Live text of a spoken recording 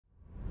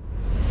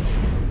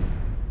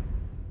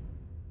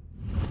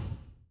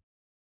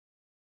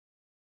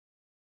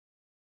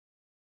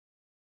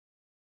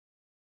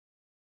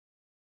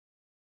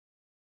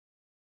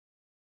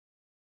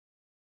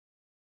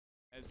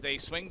as they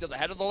swing to the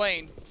head of the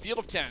lane. Field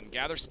of 10,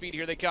 gather speed,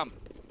 here they come.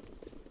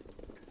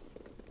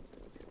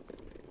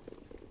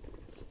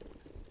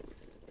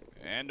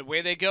 And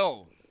away they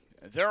go.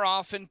 They're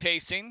off and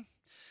pacing,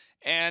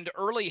 and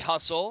early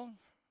hustle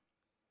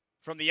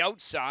from the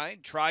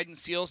outside. Trident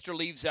Sealster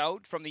leaves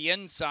out. From the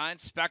inside,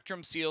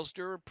 Spectrum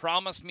Sealster,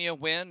 Promise Me a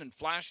Win, and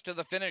Flash to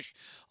the Finish,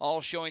 all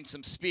showing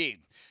some speed.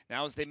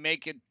 Now as they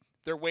make it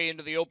their way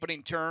into the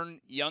opening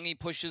turn, Youngie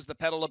pushes the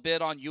pedal a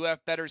bit on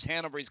UF Better's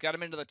Hanover. He's got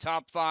him into the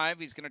top 5.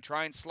 He's going to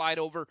try and slide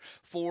over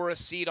for a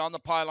seat on the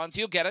pylons.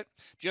 He'll get it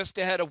just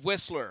ahead of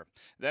Whistler.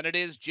 Then it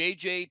is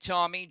JJ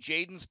Tommy,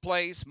 Jaden's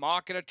Place,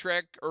 Mock and a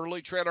Trick,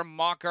 early trailer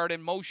Mockart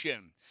in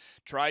motion.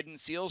 Trident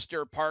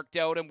Sealster parked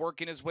out and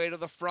working his way to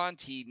the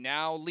front. He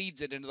now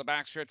leads it into the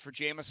backstretch for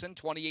Jamison.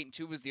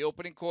 28-2 is the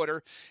opening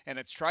quarter, and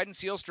it's Trident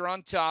Sealster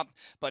on top,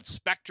 but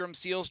Spectrum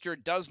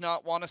Sealster does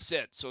not want to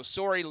sit. So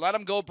sorry, let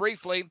him go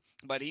briefly,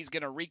 but he's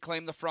going to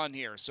reclaim the front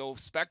here. So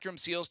Spectrum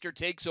Sealster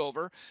takes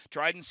over.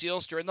 Trident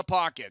Sealster in the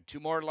pocket. 2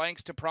 more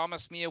lengths to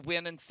Promise Me a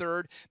Win in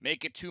third.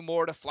 Make it 2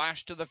 more to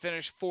Flash to the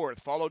Finish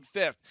fourth. Followed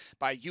fifth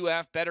by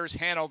UF Better's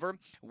Hanover.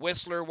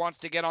 Whistler wants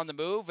to get on the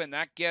move, and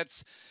that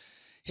gets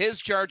his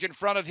charge in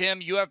front of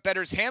him, UF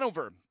Better's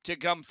Hanover, to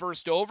come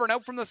first over. And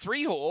out from the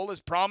 3-hole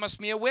is Promise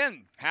Me a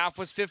Win. Half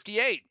was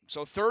 58.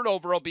 So third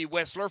over will be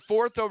Whistler.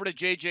 Fourth over to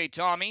JJ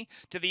Tommy.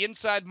 To the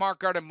inside,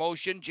 Markart in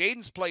motion.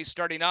 Jaden's Place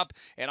starting up.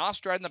 And off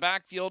stride in the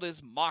backfield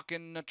is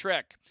Mockin' a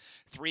Trick.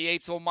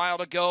 3/8 of a mile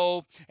to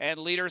go. And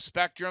leader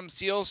Spectrum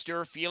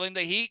Sealster feeling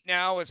the heat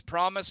now as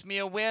Promise Me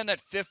a Win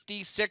at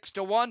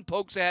 56-1.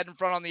 Pokes ahead in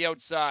front on the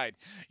outside.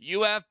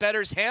 UF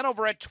Better's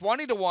Hanover at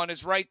 20-1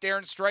 is right there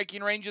in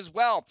striking range as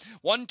well.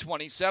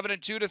 127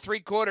 2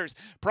 3/4.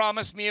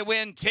 Promise Me a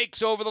Win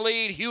takes over the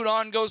lead.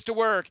 Hudon goes to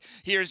work.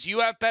 Here's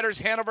UF Better's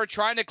Hanover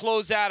trying to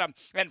close at him.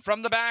 And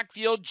from the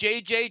backfield,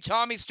 JJ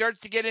Tommy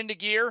starts to get into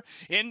gear.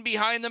 In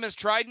behind them is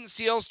Trident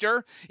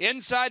Sealster.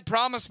 Inside,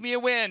 Promise Me a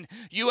Win.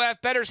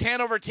 UF Better's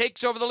Hanover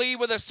takes over the lead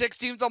with a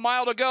 16th of a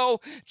mile to go.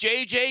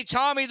 JJ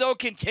Tommy, though,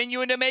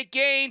 continuing to make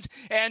gains.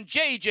 And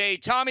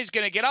JJ Tommy's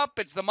going to get up.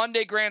 It's the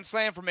Monday Grand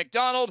Slam for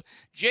McDonald.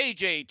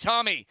 JJ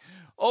Tommy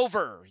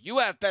over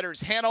UF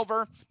Better's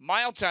Hanover.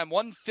 Mile time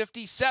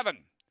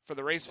 1:57 for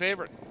the race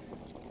favorite.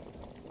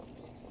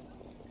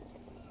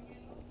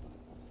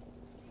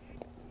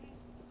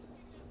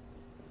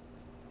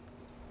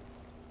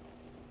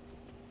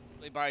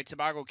 By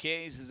Tobago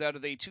Cays is out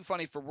of the Too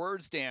Funny for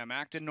Words dam,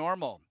 acting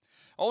normal.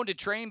 Owned and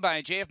trained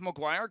by J.F.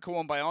 McGuire,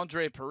 co-owned by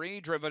Andre Paris,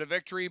 driven to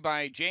victory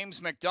by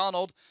James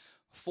McDonald.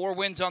 4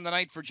 wins on the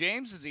night for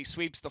James as he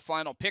sweeps the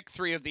final pick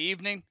 3 of the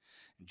evening.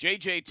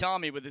 JJ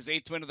Tommy with his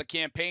 8th win of the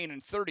campaign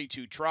in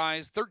 32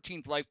 tries,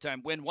 13th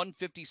lifetime win,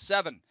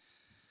 157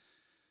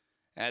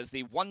 as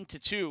the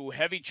 1-2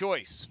 heavy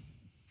choice.